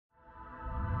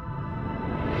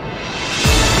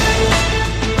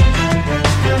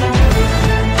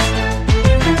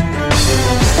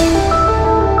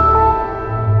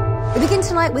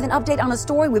an update on a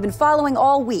story we've been following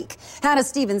all week. Hannah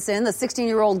Stevenson, the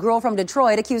 16-year-old girl from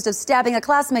Detroit, accused of stabbing a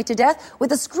classmate to death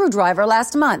with a screwdriver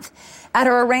last month. At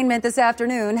her arraignment this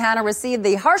afternoon, Hannah received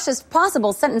the harshest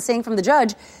possible sentencing from the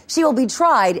judge. She will be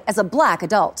tried as a black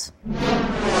adult.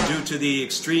 Due to the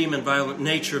extreme and violent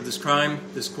nature of this crime,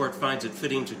 this court finds it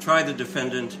fitting to try the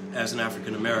defendant as an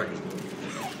African American.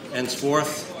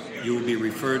 Henceforth, you will be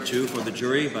referred to for the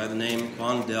jury by the name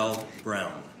Quandell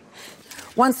Brown.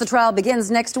 Once the trial begins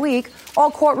next week,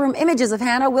 all courtroom images of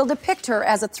Hannah will depict her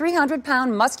as a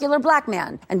 300-pound muscular black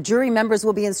man, and jury members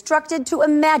will be instructed to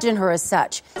imagine her as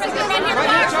such.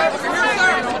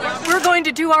 We're going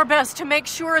to do our best to make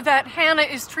sure that Hannah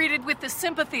is treated with the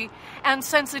sympathy and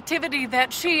sensitivity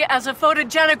that she, as a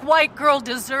photogenic white girl,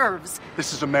 deserves.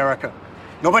 This is America.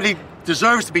 Nobody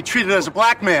deserves to be treated as a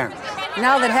black man.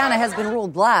 Now that Hannah has been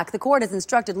ruled black, the court has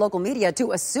instructed local media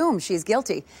to assume she's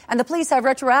guilty, and the police have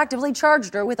retroactively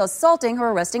charged her with assaulting her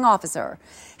arresting officer.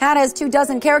 Hannah's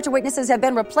 24 character witnesses have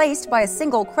been replaced by a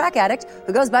single crack addict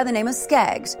who goes by the name of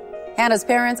Skaggs. Hannah's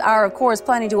parents are, of course,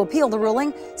 planning to appeal the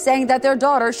ruling, saying that their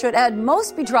daughter should at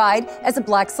most be tried as a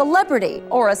black celebrity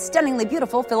or a stunningly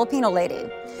beautiful Filipino lady.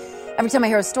 Every time I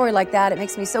hear a story like that, it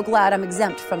makes me so glad I'm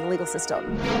exempt from the legal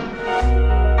system.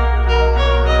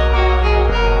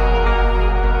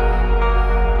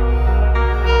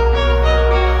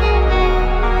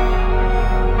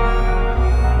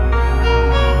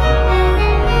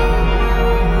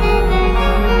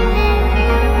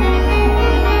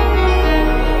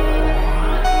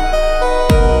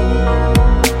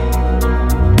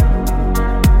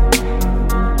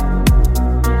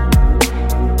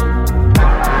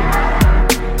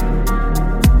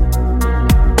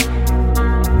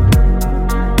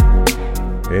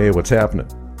 Hey, what's happening?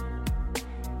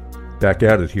 Back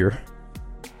at it here.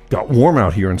 Got warm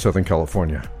out here in Southern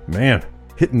California. Man,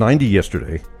 hit 90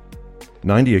 yesterday.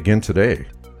 90 again today.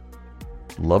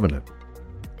 Loving it.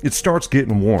 It starts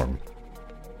getting warm.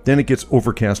 Then it gets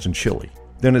overcast and chilly.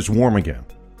 Then it's warm again.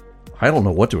 I don't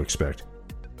know what to expect.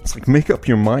 It's like, make up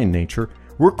your mind, nature.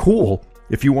 We're cool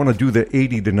if you want to do the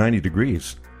 80 to 90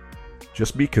 degrees.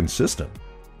 Just be consistent.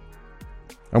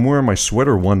 I'm wearing my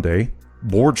sweater one day,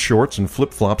 board shorts and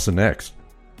flip-flops the next.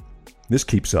 This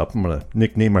keeps up, I'm going to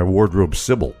nickname my wardrobe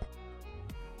Sybil.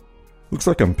 Looks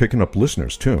like I'm picking up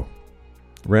listeners, too.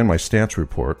 Ran my stats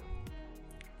report,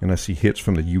 and I see hits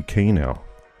from the UK now.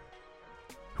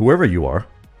 Whoever you are.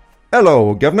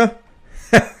 Hello, Governor.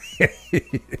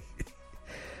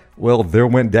 Well, there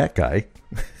went that guy.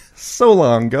 So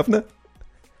long, Governor.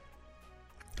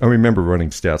 I remember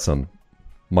running stats on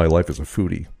my life as a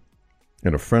foodie,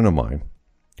 and a friend of mine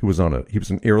he was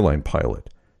an airline pilot,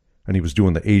 and he was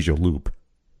doing the Asia loop.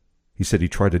 He said he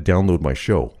tried to download my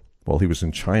show while he was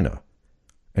in China,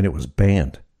 and it was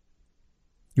banned.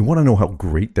 You want to know how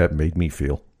great that made me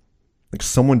feel? Like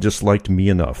someone disliked me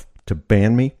enough to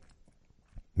ban me?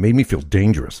 Made me feel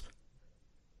dangerous.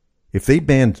 If they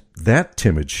banned that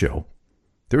timid show,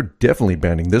 they're definitely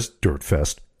banning this dirt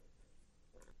fest.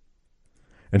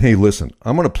 And hey, listen,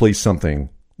 I'm going to play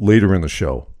something later in the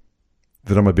show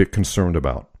that I'm a bit concerned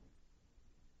about.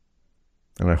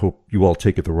 And I hope you all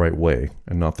take it the right way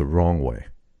and not the wrong way.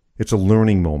 It's a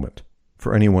learning moment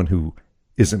for anyone who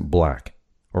isn't black,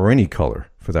 or any color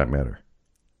for that matter.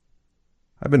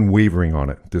 I've been wavering on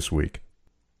it this week,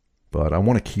 but I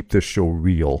want to keep this show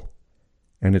real,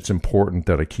 and it's important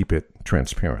that I keep it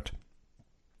transparent.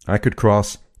 I could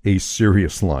cross a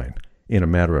serious line in a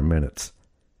matter of minutes,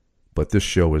 but this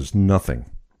show is nothing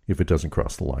if it doesn't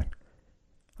cross the line.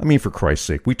 I mean, for Christ's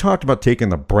sake, we talked about taking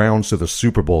the Browns to the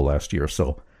Super Bowl last year,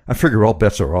 so I figure all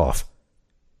bets are off.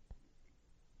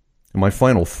 And my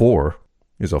Final Four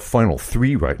is a Final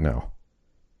Three right now.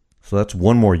 So that's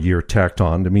one more year tacked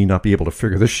on to me not be able to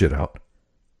figure this shit out.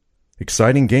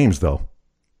 Exciting games, though.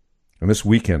 And this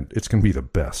weekend, it's going to be the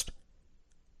best.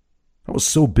 I was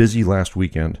so busy last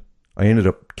weekend, I ended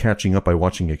up catching up by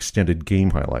watching extended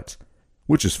game highlights,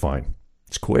 which is fine.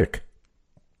 It's quick.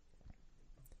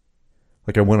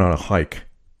 Like I went on a hike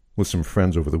with some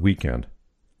friends over the weekend.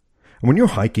 And when you're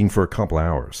hiking for a couple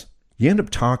hours, you end up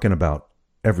talking about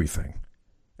everything.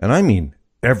 And I mean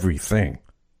everything.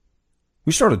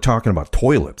 We started talking about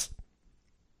toilets.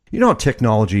 You know how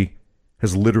technology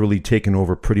has literally taken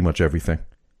over pretty much everything?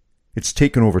 It's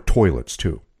taken over toilets,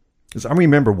 too. Because I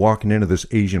remember walking into this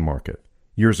Asian market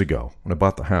years ago when I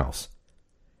bought the house.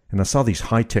 And I saw these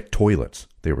high-tech toilets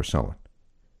they were selling.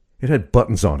 It had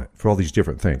buttons on it for all these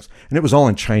different things. And it was all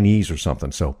in Chinese or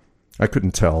something, so I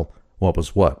couldn't tell what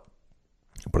was what.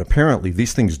 But apparently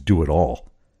these things do it all.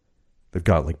 They've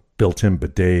got like built-in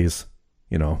bidets,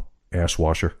 ash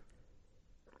washer.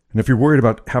 And if you're worried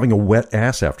about having a wet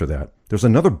ass after that, there's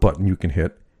another button you can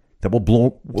hit that will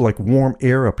blow like warm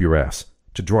air up your ass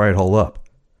to dry it all up.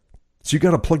 So you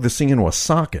got to plug this thing into a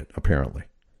socket, apparently.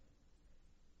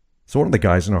 So one of the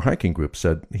guys in our hiking group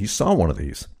said he saw one of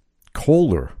these,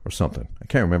 Kohler or something. I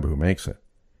can't remember who makes it.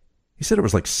 He said it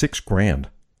was like $6,000.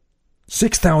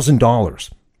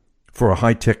 $6,000 for a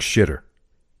high-tech shitter.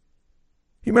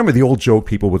 You remember the old joke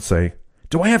people would say,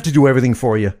 do I have to do everything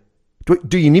for you?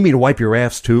 Do you need me to wipe your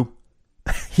ass too?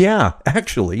 Yeah,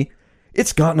 actually,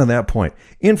 it's gotten to that point.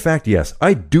 In fact, yes,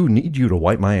 I do need you to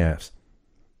wipe my ass.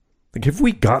 Like, have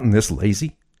we gotten this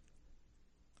lazy?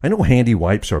 I know handy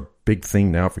wipes are a big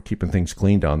thing now for keeping things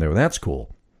clean down there. That's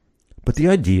cool. But the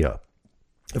idea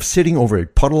of sitting over a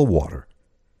puddle of water,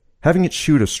 having it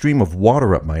shoot a stream of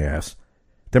water up my ass,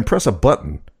 then press a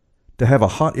button to have a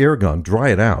hot air gun dry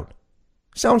it out,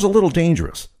 sounds a little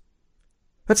dangerous.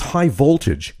 That's high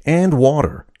voltage and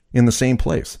water in the same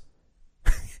place.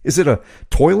 Is it a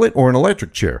toilet or an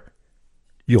electric chair?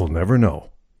 You'll never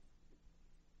know.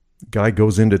 Guy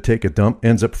goes in to take a dump,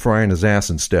 ends up frying his ass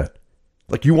instead.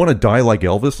 Like, you want to die like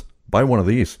Elvis? Buy one of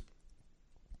these.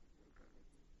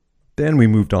 Then we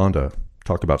moved on to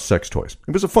talk about sex toys.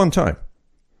 It was a fun time.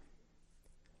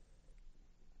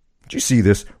 Did you see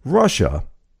this? Russia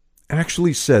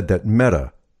actually said that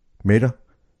Meta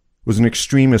was an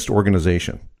extremist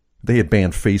organization. They had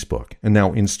banned Facebook and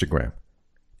now Instagram.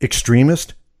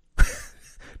 Extremist?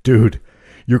 Dude,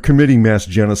 you're committing mass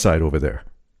genocide over there.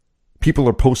 People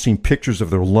are posting pictures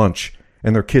of their lunch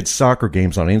and their kids' soccer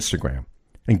games on Instagram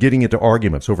and getting into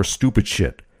arguments over stupid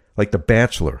shit like The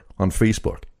Bachelor on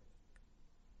Facebook.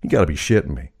 You gotta be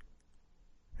shitting me.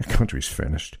 The country's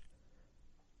finished.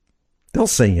 They'll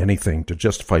say anything to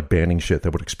justify banning shit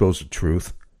that would expose the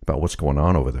truth about what's going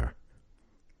on over there.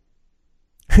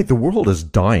 Hey, the world is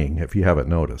dying, if you haven't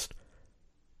noticed.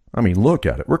 I mean, look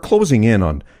at it. We're closing in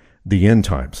on the end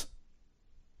times.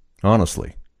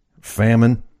 Honestly.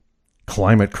 Famine,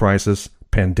 climate crisis,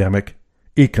 pandemic,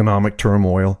 economic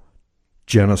turmoil,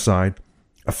 genocide,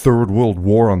 a third world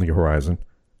war on the horizon.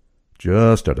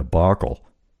 Just a debacle.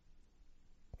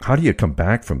 How do you come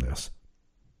back from this?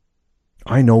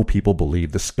 I know people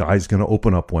believe the sky's going to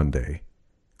open up one day,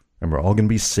 and we're all going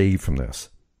to be saved from this.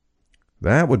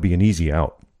 That would be an easy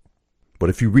out. But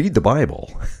if you read the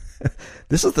Bible,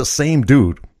 this is the same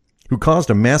dude who caused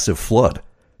a massive flood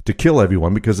to kill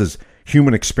everyone because his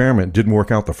human experiment didn't work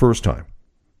out the first time.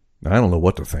 I don't know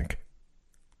what to think.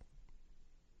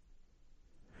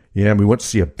 Yeah, we went to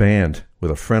see a band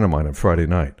with a friend of mine on Friday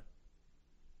night.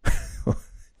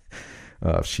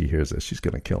 If she hears this, she's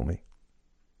going to kill me.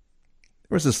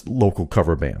 There was this local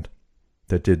cover band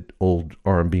that did old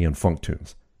R&B and funk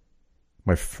tunes.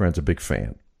 My friend's a big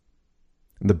fan.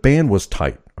 And the band was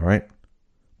tight, all right?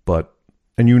 But,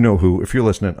 and you know who, if you're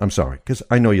listening, I'm sorry, because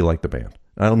I know you like the band.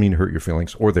 I don't mean to hurt your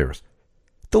feelings or theirs.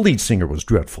 The lead singer was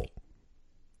dreadful.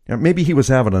 Maybe he was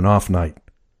having an off night.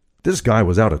 This guy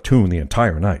was out of tune the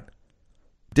entire night.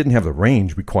 Didn't have the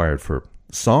range required for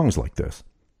songs like this.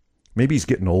 Maybe he's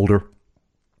getting older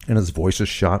and his voice is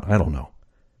shot. I don't know.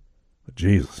 But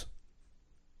Jesus.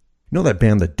 You know that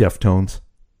band, the Deftones?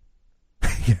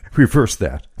 Yeah, reverse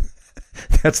that.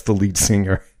 That's the lead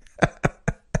singer.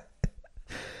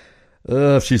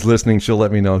 If she's listening, she'll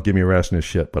let me know. Give me a ration of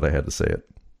shit, but I had to say it.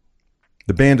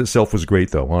 The band itself was great,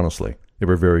 though, honestly. They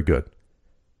were very good.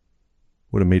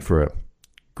 Would have made for a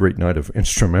great night of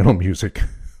instrumental music.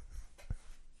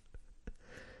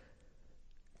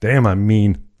 Damn, I'm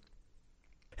mean.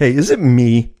 Hey, is it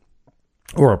me,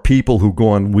 or are people who go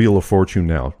on Wheel of Fortune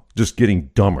now just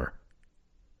getting dumber?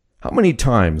 How many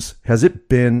times has it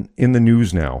been in the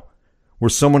news now where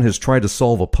someone has tried to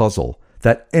solve a puzzle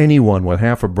that anyone with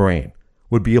half a brain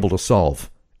would be able to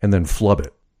solve and then flub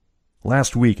it?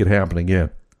 Last week it happened again.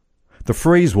 The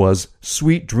phrase was,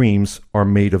 "Sweet dreams are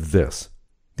made of this."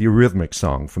 The Eurythmics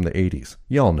song from the 80s.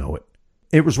 Y'all know it.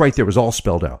 It was right there. It was all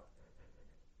spelled out.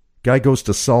 Guy goes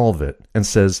to solve it and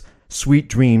says, "Sweet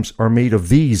dreams are made of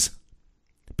these."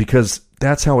 Because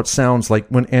that's how it sounds like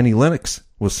when Annie Lennox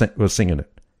was singing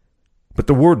it. But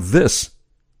the word "this"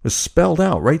 was spelled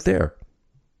out right there.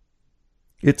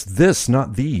 It's this,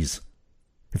 not these.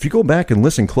 If you go back and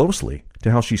listen closely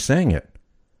to how she sang it,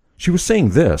 she was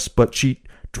saying this, but she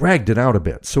dragged it out a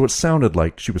bit, so it sounded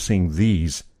like she was saying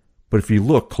these. But if you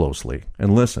look closely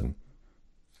and listen,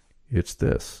 it's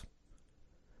this.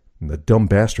 And the dumb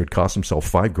bastard cost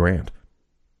himself $5,000.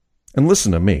 And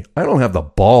listen to me, I don't have the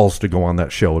balls to go on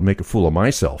that show and make a fool of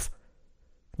myself.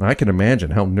 And I can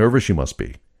imagine how nervous you must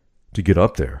be to get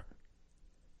up there.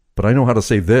 But I know how to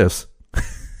say this.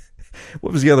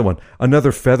 What was the other one?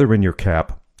 Another feather in your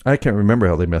cap. I can't remember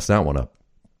how they messed that one up.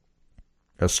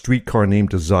 A Streetcar Named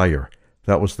Desire.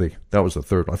 That was the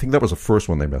third one. I think that was the first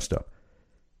one they messed up.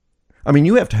 I mean,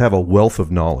 you have to have a wealth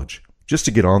of knowledge just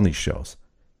to get on these shows.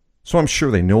 So I'm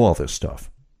sure they know all this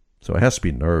stuff. So it has to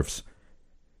be nerves.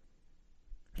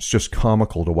 It's just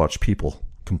comical to watch people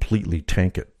completely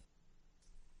tank it.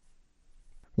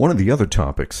 One of the other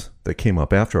topics that came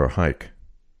up after our hike,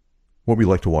 what we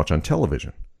like to watch on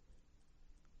television.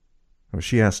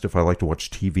 She asked if I like to watch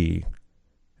TV.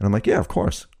 And I'm like, yeah, of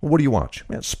course. Well, what do you watch?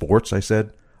 Man, sports, I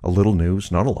said. A little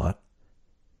news, not a lot.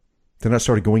 Then I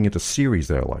started going into series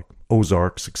that I like.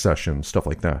 Ozark, Succession, stuff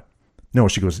like that. No,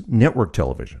 she goes, network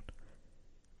television.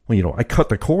 Well, I cut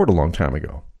the cord a long time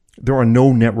ago. There are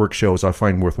no network shows I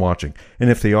find worth watching. And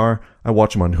if they are, I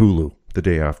watch them on Hulu the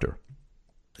day after.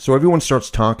 So everyone starts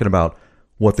talking about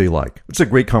what they like. It's a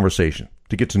great conversation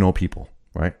to get to know people,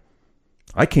 right?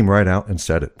 I came right out and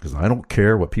said it because I don't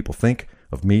care what people think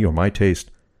of me or my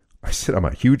taste. I said I'm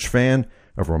a huge fan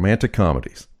of romantic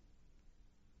comedies.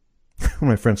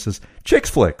 My friend says, chick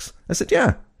flicks. I said,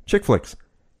 yeah, chick flicks.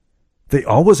 They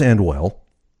always end well,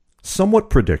 somewhat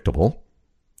predictable.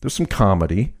 There's some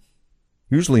comedy.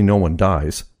 Usually no one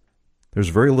dies. There's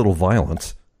very little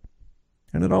violence.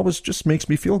 And it always just makes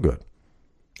me feel good.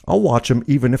 I'll watch them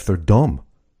even if they're dumb.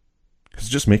 Because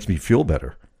it just makes me feel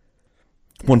better.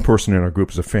 One person in our group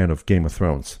is a fan of Game of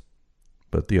Thrones.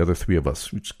 But the other three of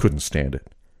us, we just couldn't stand it.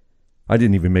 I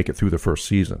didn't even make it through the first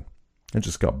season. I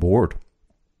just got bored.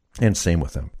 And same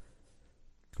with them.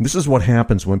 This is what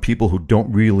happens when people who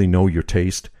don't really know your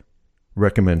taste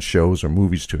recommend shows or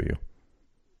movies to you.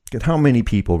 Get how many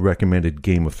people recommended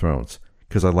Game of Thrones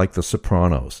because I like The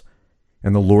Sopranos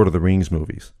and the Lord of the Rings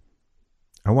movies.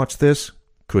 I watched this,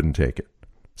 couldn't take it.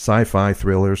 Sci-fi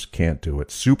thrillers, can't do it.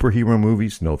 Superhero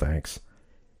movies, no thanks.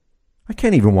 I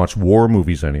can't even watch war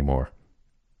movies anymore.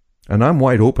 And I'm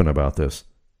wide open about this.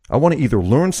 I want to either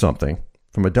learn something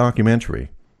from a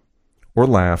documentary or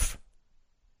laugh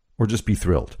or just be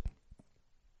thrilled.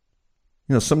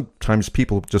 Sometimes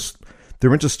people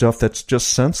they're into stuff that's just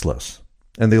senseless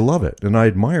and they love it. And I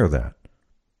admire that.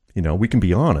 We can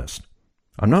be honest.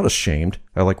 I'm not ashamed.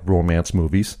 I like romance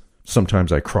movies.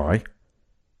 Sometimes I cry.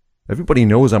 Everybody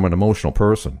knows I'm an emotional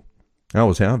person. I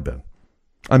always have been.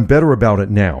 I'm better about it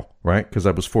now, right? Because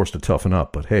I was forced to toughen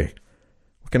up. But hey,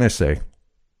 what can I say?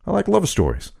 I like love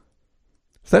stories.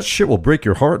 That shit will break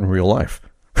your heart in real life.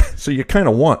 So you kind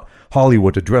of want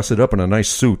Hollywood to dress it up in a nice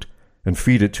suit and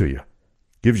feed it to you.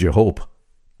 Gives you hope.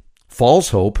 False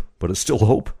hope, but it's still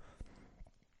hope.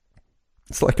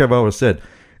 It's like I've always said,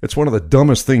 it's one of the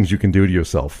dumbest things you can do to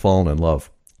yourself, falling in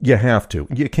love. You have to.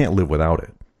 You can't live without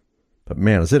it. But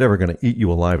man, is it ever going to eat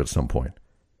you alive at some point?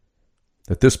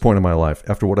 At this point in my life,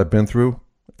 after what I've been through,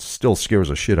 it still scares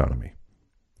the shit out of me.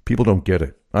 People don't get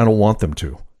it. I don't want them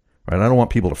to. Right? I don't want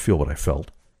people to feel what I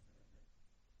felt.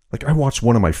 Like I watched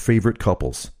one of my favorite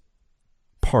couples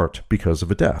part because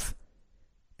of a death.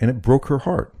 And it broke her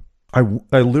heart. I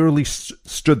literally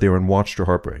stood there and watched her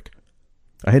heartbreak.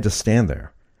 I had to stand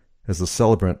there as the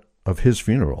celebrant of his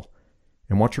funeral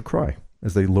and watch her cry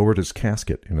as they lowered his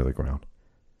casket into the ground.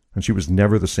 And she was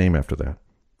never the same after that.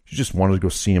 She just wanted to go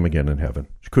see him again in heaven.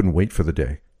 She couldn't wait for the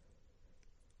day.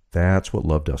 That's what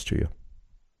love does to you.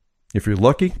 If you're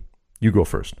lucky, you go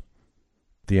first.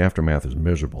 The aftermath is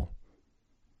miserable.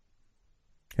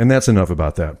 And that's enough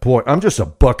about that. Boy, I'm just a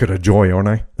bucket of joy, aren't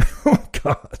I? Oh,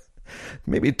 God.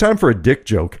 Maybe time for a dick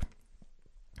joke.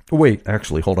 Wait,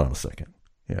 actually, hold on a second.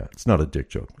 Yeah, it's not a dick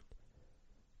joke.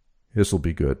 This will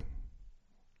be good.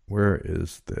 Where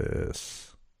is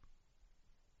this?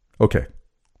 Okay,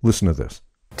 listen to this.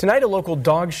 Tonight, a local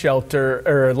dog shelter,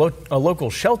 or a local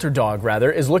shelter dog,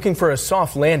 rather, is looking for a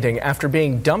soft landing after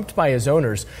being dumped by his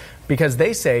owners because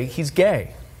they say he's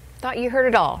gay. Thought you heard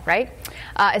it all, right?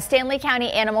 A Stanley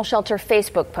County Animal Shelter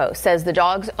Facebook post says the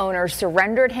dog's owner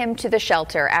surrendered him to the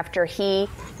shelter after he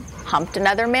humped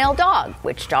another male dog,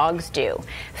 which dogs do.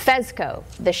 Fezco,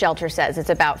 the shelter says, it's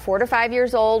about 4 to 5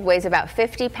 years old, weighs about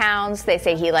 50 pounds. They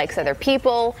say he likes other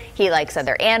people, he likes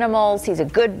other animals, he's a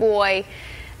good boy.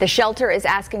 The shelter is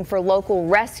asking for local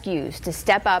rescues to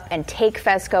step up and take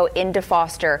Fezco into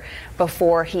foster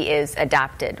before he is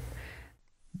adopted.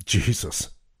 Jesus.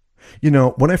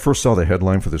 When I first saw the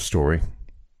headline for this story,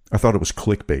 I thought it was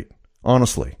clickbait.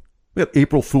 Honestly. We had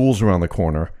April Fools around the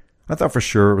corner. I thought for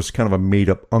sure it was kind of a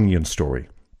made-up onion story.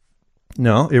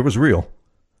 No, it was real.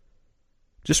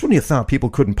 Just when you thought people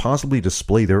couldn't possibly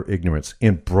display their ignorance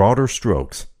in broader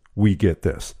strokes, we get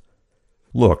this.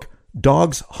 Look,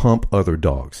 dogs hump other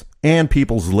dogs. And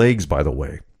people's legs, by the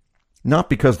way. Not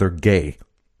because they're gay.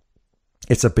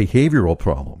 It's a behavioral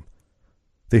problem.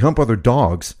 They hump other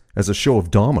dogs as a show of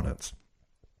dominance.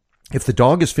 If the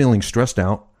dog is feeling stressed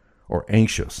out or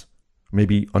anxious,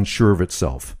 maybe unsure of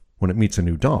itself when it meets a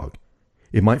new dog,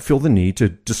 it might feel the need to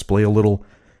display a little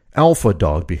alpha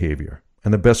dog behavior.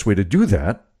 And the best way to do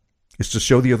that is to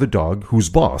show the other dog who's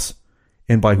boss.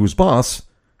 And by who's boss,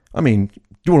 I mean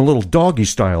doing a little doggy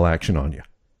style action on you.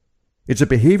 It's a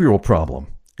behavioral problem,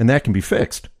 and that can be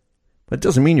fixed. That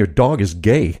doesn't mean your dog is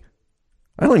gay.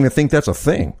 I don't even think that's a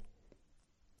thing.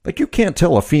 Like, you can't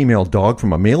tell a female dog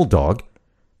from a male dog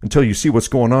until you see what's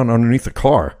going on underneath the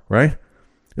car, right?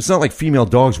 It's not like female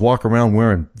dogs walk around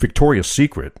wearing Victoria's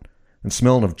Secret and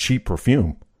smelling of cheap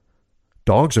perfume.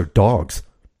 Dogs are dogs.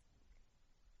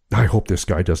 I hope this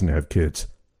guy doesn't have kids.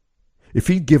 If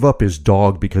he'd give up his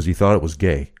dog because he thought it was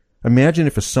gay, imagine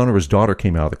if his son or his daughter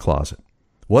came out of the closet.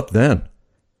 What then?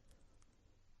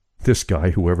 This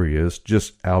guy, whoever he is,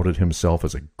 just outed himself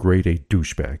as a grade A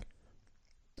douchebag.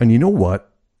 And you know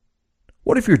what?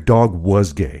 What if your dog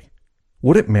was gay?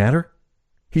 Would it matter?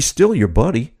 He's still your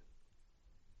buddy.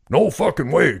 No fucking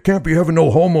way. Can't be having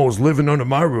no homos living under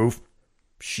my roof.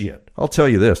 Shit. I'll tell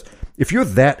you this. If you're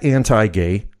that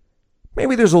anti-gay,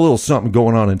 maybe there's a little something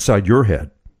going on inside your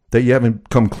head that you haven't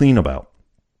come clean about.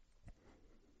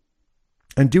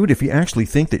 And dude, if you actually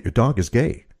think that your dog is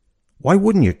gay, why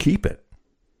wouldn't you keep it?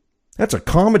 That's a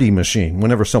comedy machine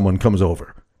whenever someone comes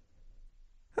over.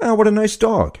 Ah, what a nice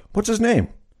dog. What's his name?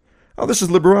 Oh, this is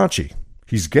Liberace.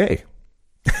 He's gay.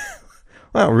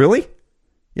 Wow, really?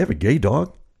 You have a gay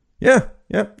dog? Yeah.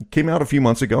 He came out a few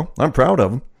months ago. I'm proud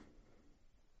of him.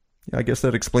 Yeah, I guess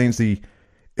that explains the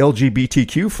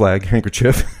LGBTQ flag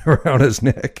handkerchief around his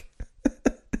neck.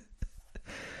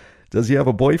 Does he have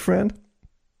a boyfriend?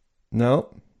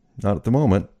 No, not at the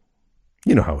moment.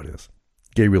 You know how it is.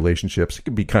 Gay relationships, it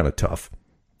can be kind of tough.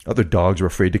 Other dogs are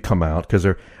afraid to come out because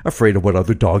they're afraid of what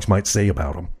other dogs might say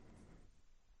about them.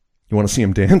 You want to see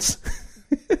him dance?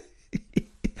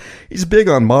 He's big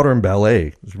on modern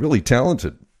ballet. He's really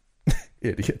talented.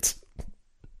 Idiots.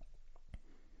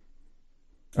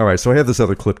 All right, so I have this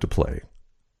other clip to play.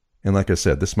 And like I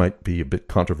said, this might be a bit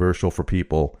controversial for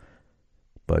people,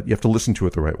 but you have to listen to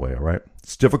it the right way, all right?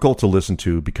 It's difficult to listen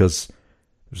to because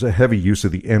there's a heavy use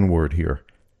of the N-word here.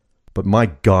 But my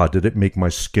God, did it make my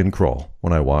skin crawl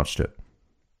when I watched it.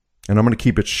 And I'm going to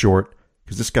keep it short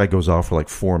because this guy goes off for like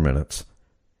 4 minutes.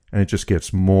 And it just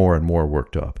gets more and more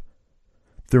worked up.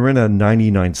 They're in a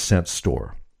 99-cent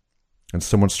store. And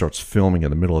someone starts filming in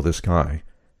the middle of this guy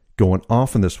going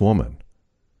off on this woman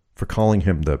for calling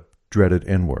him the dreaded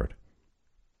N-word.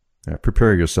 Now,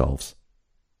 prepare yourselves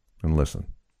and listen.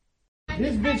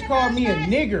 This bitch called me a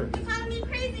nigger. You called me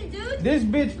crazy, dude. This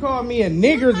bitch called me a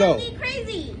nigger, though. You called me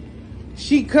crazy.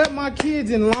 She cut my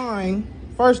kids in line,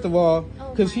 first of all,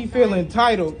 because she feel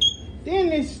entitled. Then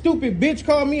this stupid bitch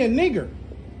called me a nigger.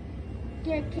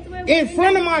 In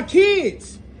front of my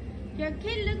kids. Your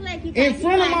kid look like you. In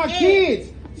front of my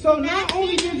kids. So not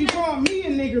only did you call me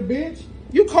a nigger, bitch,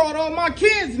 you called all my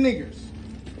kids niggers.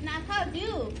 And I called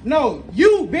you. No,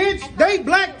 you, bitch. They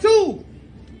black too.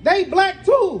 They black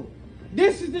too.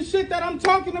 This is the shit that I'm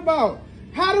talking about.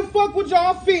 How the fuck would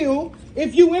y'all feel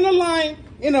if you in a line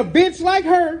and a bitch like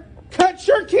her cut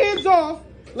your kids off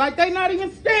like they not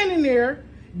even standing there,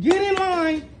 get in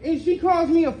line, and she calls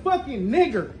me a fucking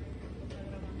nigger?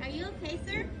 Are you okay,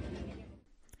 sir?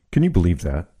 Can you believe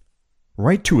that?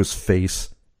 Right to his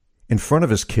face, in front of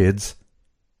his kids,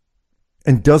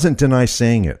 and doesn't deny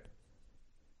saying it.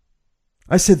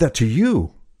 I said that to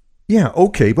you. Yeah,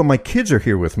 okay, but my kids are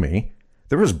here with me.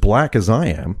 They're as black as I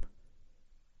am.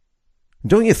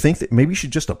 Don't you think that maybe you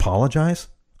should just apologize?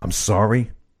 I'm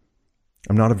sorry.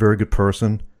 I'm not a very good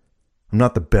person. I'm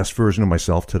not the best version of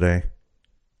myself today.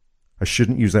 I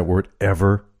shouldn't use that word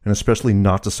ever, and especially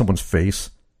not to someone's face.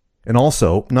 And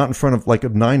also, not in front of like a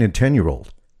 9 and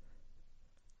 10-year-old.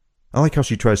 I like how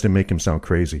she tries to make him sound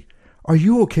crazy. Are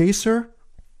you okay, sir?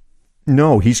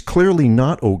 No, he's clearly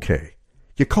not okay.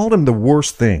 You called him the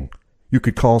worst thing you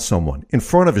could call someone in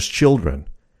front of his children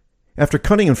after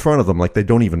cutting in front of them like they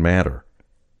don't even matter.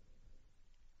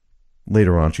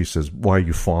 Later on, she says, why are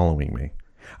you following me?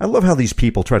 I love how these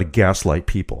people try to gaslight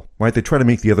people, right? They try to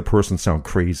make the other person sound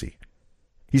crazy.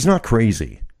 He's not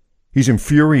crazy. He's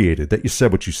infuriated that you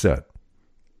said what you said.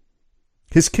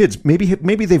 His kids, maybe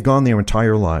they've gone their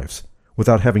entire lives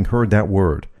without having heard that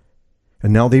word.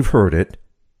 And now they've heard it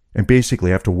and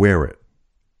basically have to wear it.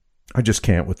 I just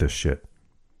can't with this shit.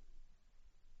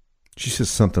 She says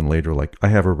something later like, I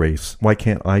have a race. Why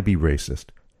can't I be racist?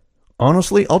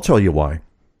 Honestly, I'll tell you why.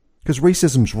 Because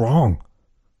racism's wrong.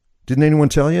 Didn't anyone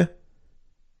tell you?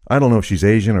 I don't know if she's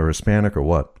Asian or Hispanic or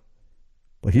what.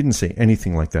 But he didn't say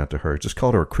anything like that to her. Just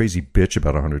called her a crazy bitch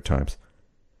about 100 times.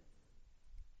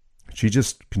 She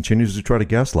just continues to try to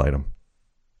gaslight him.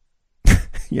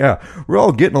 Yeah, we're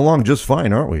all getting along just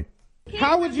fine, aren't we?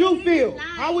 How would you feel?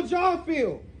 How would y'all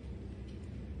feel?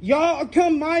 Y'all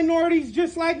become minorities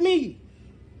just like me.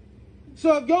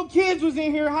 So if your kids was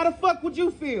in here, how the fuck would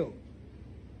you feel?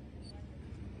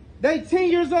 They 10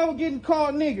 years old getting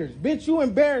called niggers. Bitch, you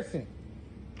embarrassing.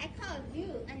 I called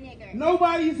you a nigger.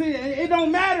 Nobody's here. It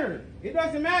don't matter. It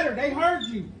doesn't matter. They heard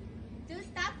you. Dude,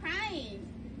 stop crying.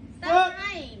 Stop What?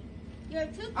 crying. Your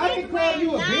two kids I didn't call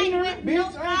you a beaner, with bitch. no I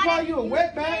didn't call product. you a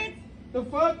wetback. The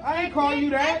fuck? I didn't call you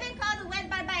that. I've been called a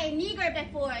wetback by a nigger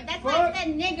before. That's why Fuck. I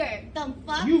said nigger. The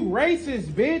fuck? You racist,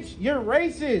 bitch. You're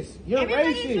racist. You're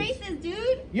Everybody's racist. racist,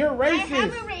 dude. You're racist. I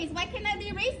have a race. Why can't I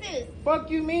be racist? Fuck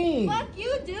you mean? Fuck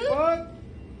you, dude. Fuck.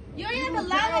 You don't You even a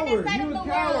belong on coward. this side You of a the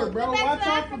coward, world. bro. Go back Watch to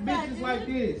out for Africa, bitches dude. like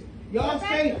this. Y'all Go back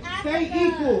stay to stay Africa.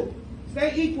 equal.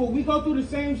 Stay equal. We go through the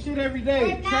same shit every day.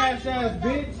 You're not Trash equal, ass the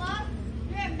bitch. fuck?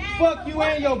 You're mad Fuck as you fuck.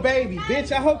 and your baby, You're bitch.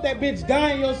 mad I hope that bitch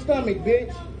die in your stomach,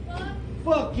 bitch.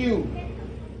 Fuck you.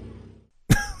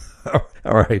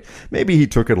 All right, maybe he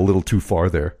took it a little too far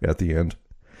there at the end.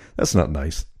 That's not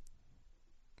nice.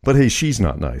 But hey, she's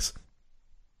not nice.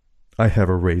 I have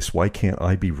a race. Why can't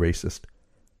I be racist?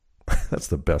 That's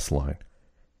the best line.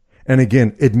 And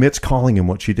again, admits calling him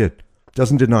what she did.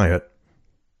 Doesn't deny it.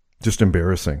 Just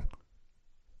embarrassing.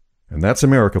 And that's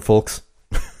America, folks.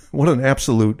 What an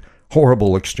absolute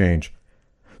horrible exchange.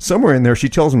 Somewhere in there, she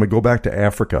tells him to go back to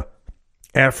Africa.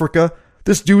 Africa?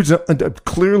 This dude's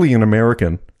clearly an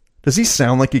American. Does he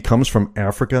sound like he comes from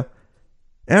Africa?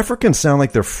 Africans sound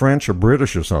like they're French or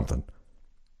British or something.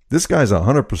 This guy's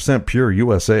 100% pure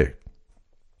USA.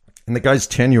 And the guy's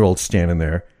 10-year-old standing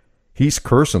there. He's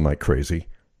cursing like crazy.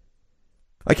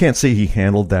 I can't say he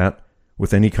handled that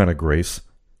with any kind of grace.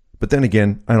 But then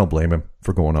again, I don't blame him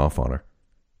for going off on her.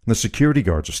 And the security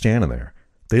guards are standing there.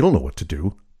 They don't know what to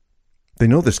do. They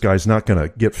know this guy's not going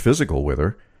to get physical with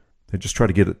her. They just try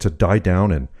to get it to die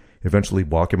down and eventually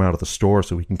walk him out of the store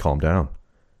so he can calm down.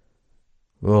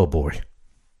 Oh, boy.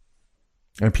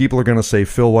 And people are going to say,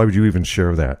 Phil, why would you even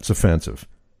share that? It's offensive.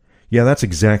 Yeah, that's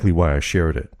exactly why I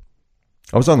shared it.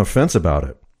 I was on the fence about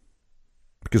it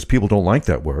because people don't like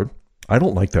that word. I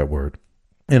don't like that word.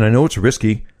 And I know it's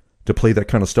risky to play that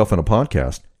kind of stuff on a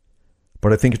podcast,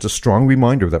 but I think it's a strong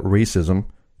reminder that racism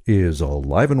is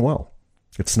alive and well.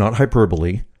 It's not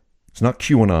hyperbole. It's not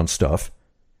QAnon stuff.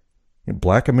 And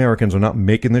black Americans are not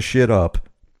making this shit up.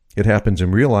 It happens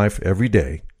in real life every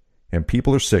day, and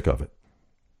people are sick of it.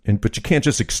 But you can't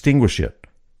just extinguish it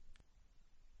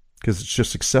because it's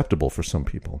just acceptable for some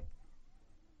people.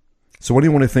 So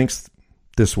anyone who thinks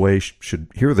this way should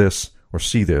hear this or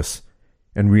see this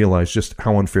and realize just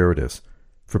how unfair it is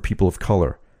for people of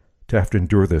color to have to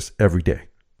endure this every day.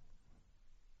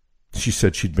 She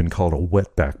said she'd been called a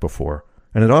wetback before,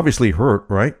 and it obviously hurt,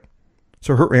 right?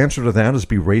 So her answer to that is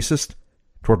be racist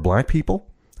toward black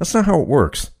people? That's not how it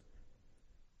works.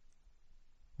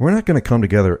 We're not going to come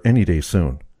together any day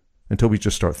soon until we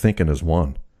just start thinking as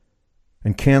one.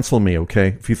 And cancel me, okay?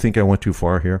 If you think I went too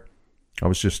far here. I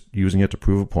was just using it to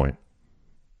prove a point.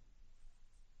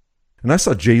 And I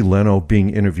saw Jay Leno being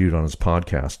interviewed on his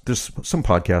podcast. There's some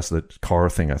podcast, that car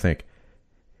thing, I think.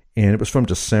 And it was from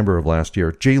December of last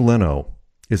year. Jay Leno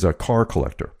is a car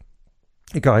collector.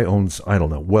 The guy owns, I don't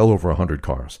know, well over 100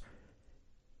 cars.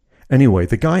 Anyway,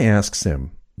 the guy asks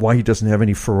him why he doesn't have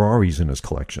any Ferraris in his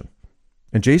collection.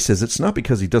 And Jay says it's not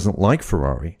because he doesn't like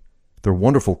Ferrari. They're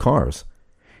wonderful cars.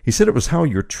 He said it was how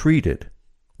you're treated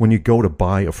when you go to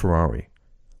buy a Ferrari.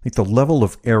 Like the level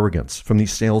of arrogance from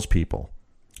these salespeople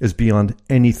is beyond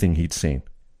anything he'd seen.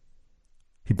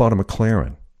 He bought a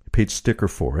McLaren, he paid sticker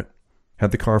for it,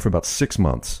 had the car for about 6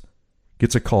 months,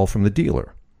 gets a call from the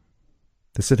dealer.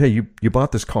 They said, hey, you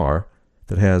bought this car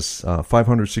that has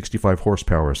 565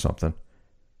 horsepower or something.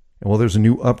 And well, there's a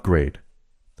new upgrade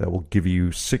that will give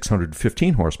you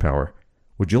 615 horsepower.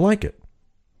 Would you like it?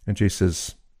 And Jay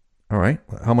says, all right,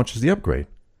 how much is the upgrade?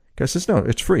 Guy says, no,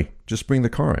 it's free. Just bring the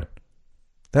car in.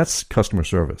 That's customer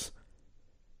service.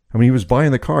 I mean, he was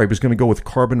buying the car. He was going to go with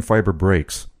carbon fiber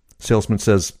brakes. Salesman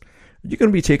says, are you going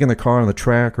to be taking the car on the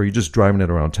track or are you just driving it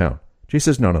around town? Jay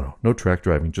says, no track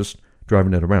driving, just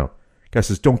driving it around. Guy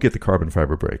says, don't get the carbon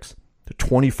fiber brakes. They're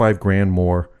 $25,000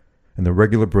 more, and the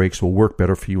regular brakes will work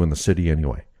better for you in the city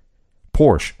anyway.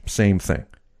 Porsche, same thing.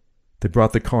 They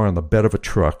brought the car on the bed of a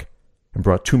truck and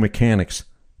brought 2 mechanics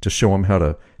to show him how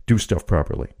to do stuff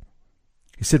properly.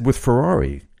 He said, with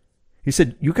Ferrari, he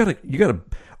said, you gotta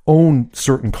own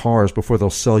certain cars before they'll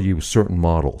sell you certain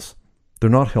models. They're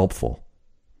not helpful.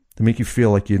 They make you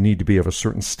feel like you need to be of a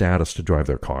certain status to drive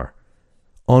their car.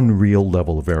 Unreal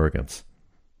level of arrogance.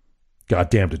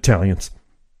 Goddamned Italians.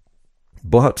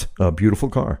 but a beautiful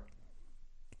car.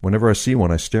 Whenever I see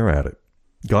one, I stare at it.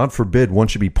 God forbid one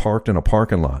should be parked in a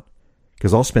parking lot,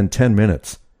 because I'll spend 10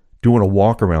 minutes doing a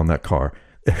walk around that car.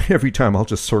 Every time I'll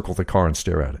just circle the car and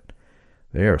stare at it.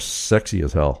 They are sexy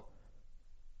as hell.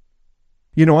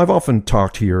 You know, I've often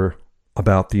talked here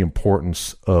about the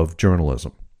importance of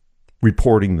journalism,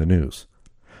 reporting the news,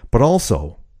 but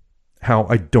also how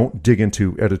I don't dig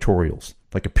into editorials,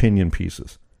 like opinion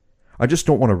pieces. I just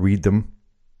don't want to read them,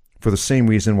 for the same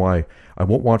reason why I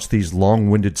won't watch these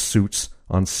long-winded suits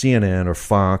on CNN or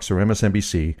Fox or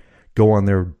MSNBC go on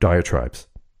their diatribes.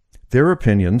 Their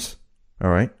opinions, all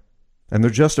right, and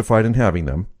they're justified in having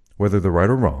them, whether they're right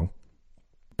or wrong,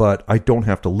 but I don't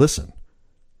have to listen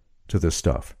to this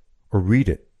stuff or read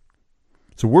it.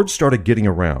 So word started getting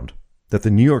around that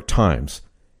the New York Times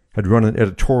had run an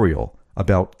editorial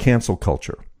about cancel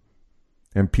culture,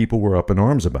 and people were up in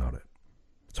arms about it.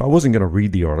 So I wasn't going to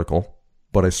read the article,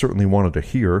 but I certainly wanted to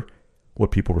hear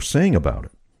what people were saying about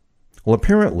it. Well,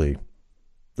 apparently,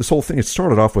 this whole thing, it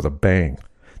started off with a bang.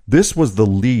 This was the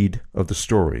lead of the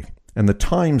story, and the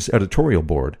Times editorial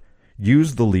board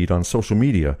used the lead on social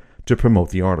media to promote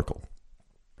the article.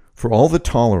 For all the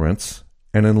tolerance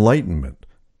and enlightenment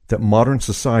that modern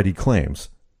society claims,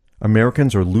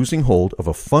 Americans are losing hold of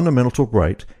a fundamental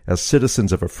right as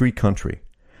citizens of a free country,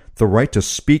 the right to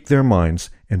speak their minds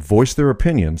and voice their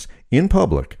opinions in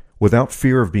public without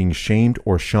fear of being shamed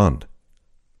or shunned.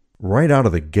 Right out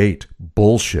of the gate,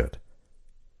 bullshit.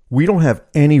 We don't have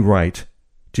any right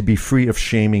to be free of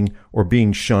shaming or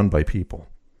being shunned by people.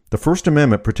 The First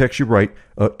Amendment protects your right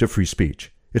to free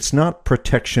speech. It's not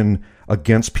protection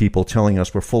against people telling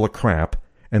us we're full of crap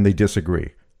and they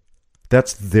disagree.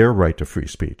 That's their right to free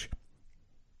speech.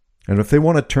 And if they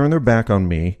want to turn their back on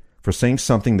me for saying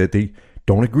something that they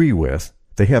don't agree with,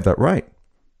 they have that right.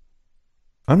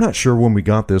 I'm not sure when we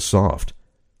got this soft,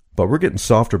 but we're getting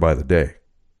softer by the day.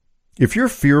 If you're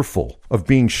fearful of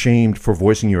being shamed for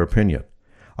voicing your opinion,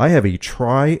 I have a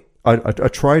tried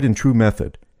and true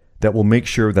method that will make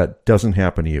sure that doesn't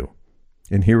happen to you.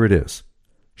 And here it is.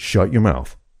 Shut your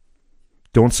mouth.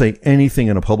 Don't say anything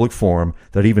in a public forum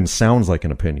that even sounds like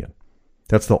an opinion.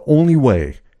 That's the only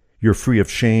way you're free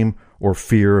of shame or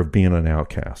fear of being an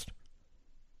outcast.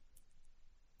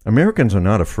 Americans are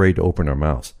not afraid to open their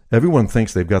mouths. Everyone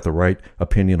thinks they've got the right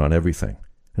opinion on everything,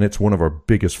 and it's one of our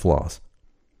biggest flaws.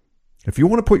 If you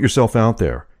want to put yourself out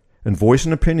there and voice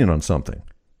an opinion on something,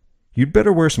 you'd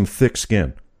better wear some thick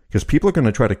skin, because people are going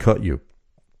to try to cut you.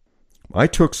 I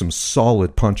took some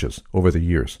solid punches over the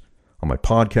years on my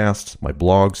podcasts, my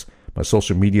blogs, my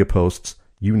social media posts,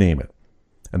 you name it.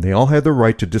 And they all had the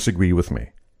right to disagree with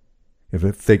me.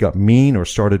 If they got mean or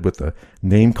started with the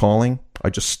name calling, I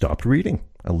just stopped reading.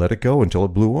 I let it go until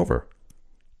it blew over.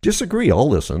 Disagree, I'll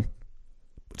listen.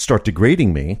 But start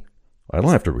degrading me, I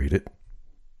don't have to read it.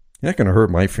 You're not going to hurt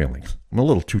my feelings. I'm a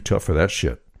little too tough for that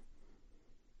shit.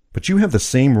 But you have the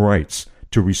same rights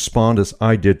to respond as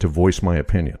I did to voice my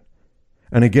opinion.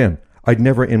 And again, I'd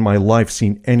never in my life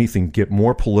seen anything get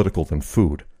more political than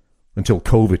food until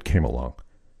COVID came along.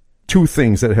 Two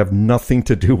things that have nothing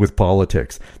to do with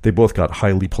politics. They both got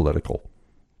highly political.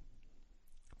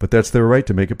 But that's their right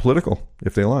to make it political,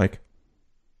 if they like.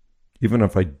 Even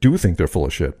if I do think they're full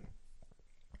of shit.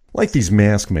 Like these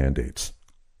mask mandates.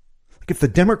 Like if the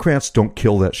Democrats don't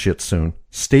kill that shit soon,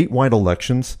 statewide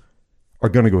elections are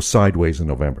going to go sideways in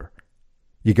November.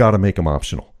 You got to make them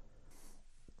optional.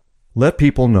 Let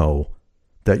people know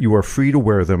that you are free to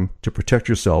wear them to protect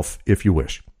yourself if you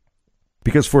wish.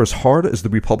 Because for as hard as the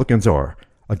Republicans are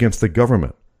against the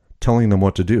government telling them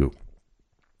what to do,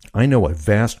 I know a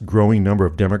vast growing number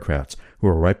of Democrats who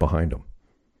are right behind them.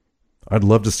 I'd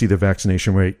love to see the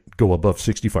vaccination rate go above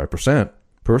 65%,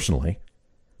 personally,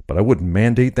 but I wouldn't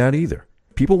mandate that either.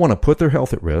 People want to put their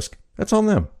health at risk, that's on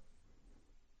them.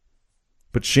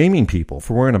 But shaming people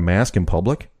for wearing a mask in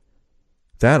public,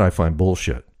 that I find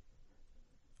bullshit.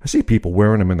 I see people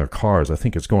wearing them in their cars. I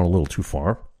think it's going a little too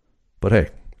far. But hey,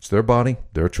 it's their body,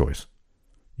 their choice.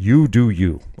 You do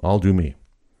you. I'll do me.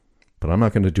 But I'm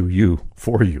not going to do you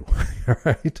for you. All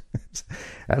right?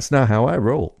 That's not how I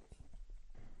roll.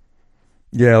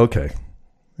 Yeah, okay.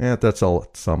 Yeah, that's all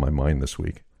that's on my mind this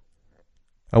week.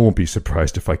 I won't be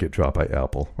surprised if I get dropped by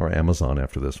Apple or Amazon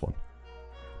after this one.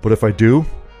 But if I do,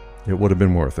 it would have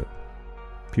been worth it.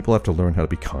 People have to learn how to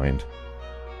be kind.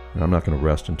 And I'm not going to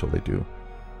rest until they do.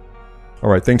 All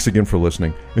right, thanks again for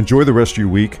listening. Enjoy the rest of your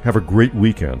week. Have a great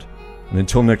weekend. And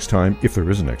until next time, if there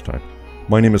is a next time,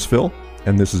 my name is Phil,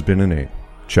 and this has been Inane.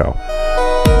 Ciao.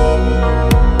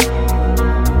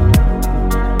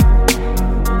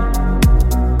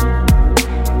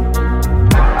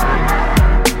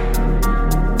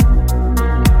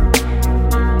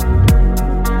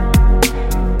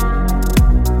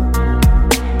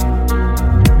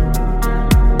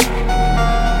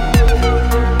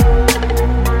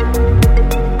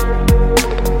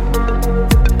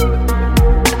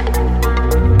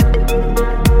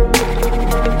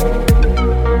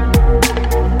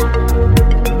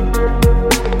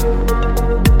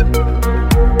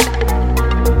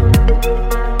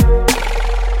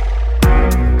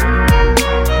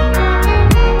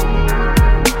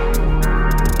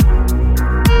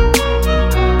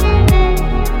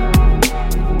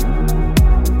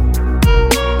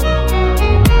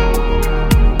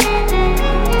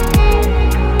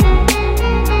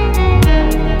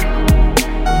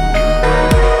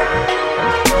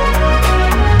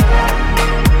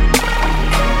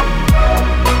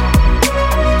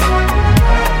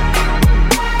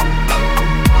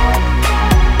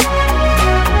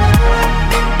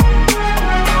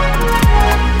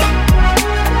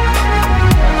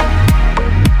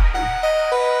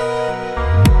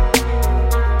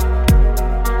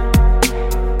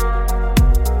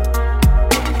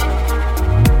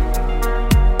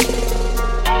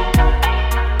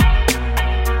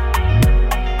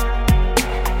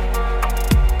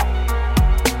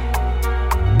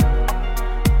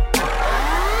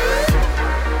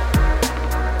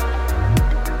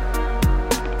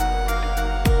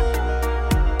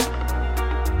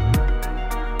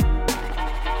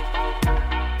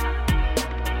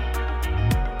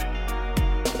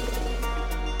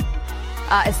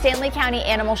 A Stanley County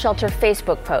Animal Shelter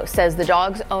Facebook post says the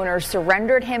dog's owner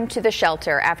surrendered him to the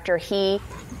shelter after he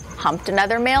humped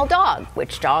another male dog,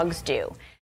 which dogs do.